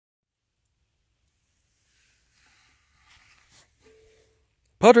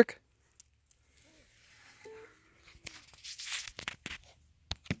Podrick.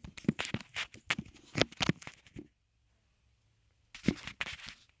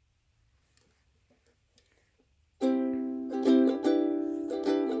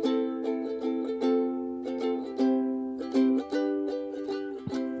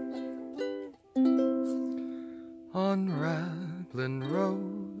 On Raglan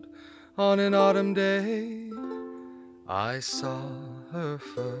Road, on an autumn day, I saw her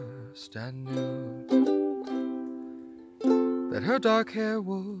first and knew that her dark hair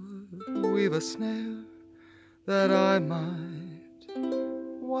would weave a snare that I might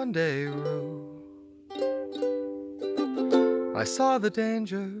one day rue. I saw the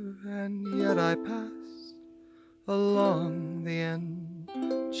danger, and yet I passed along the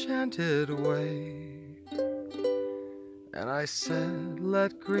enchanted way. And I said,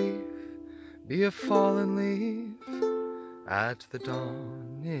 let grief be a fallen leaf at the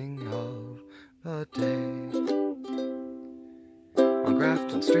dawning of the day. On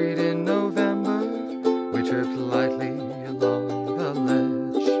Grafton Street in November, we tripped lightly along the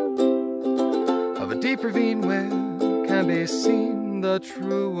ledge of a deep ravine where can be seen the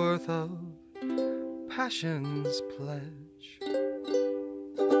true worth of passion's pledge.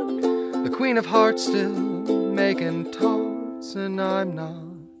 The Queen of Hearts still making tarts, and I'm not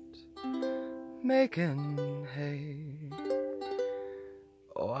making hay.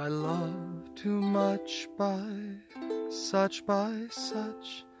 Oh, I love too much by such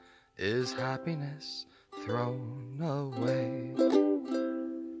is happiness thrown away.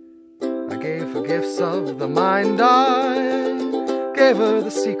 I gave her gifts of the mind, I gave her the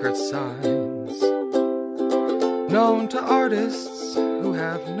secret signs known to artists who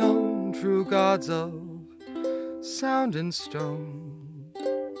have known true gods of sound and stone.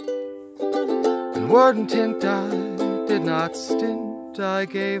 And word and tint I did not stint, I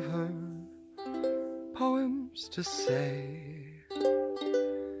gave her poems to say,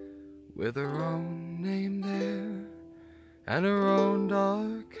 with her own name there and her own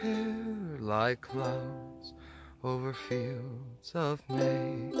dark hair, like clouds over fields of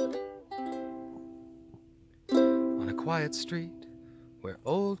May. On a quiet street where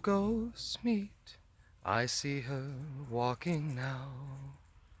old ghosts meet, I see her walking now,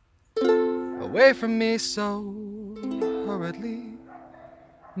 away from me so hurriedly,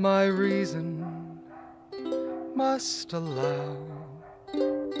 my reason must allow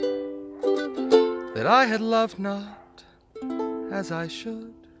that I had loved not as I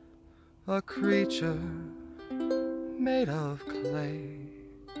should, a creature made of clay.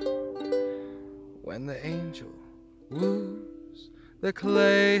 When the angel woos the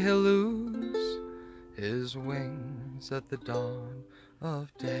clay, he'll lose his wings at the dawn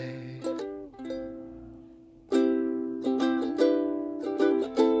of day.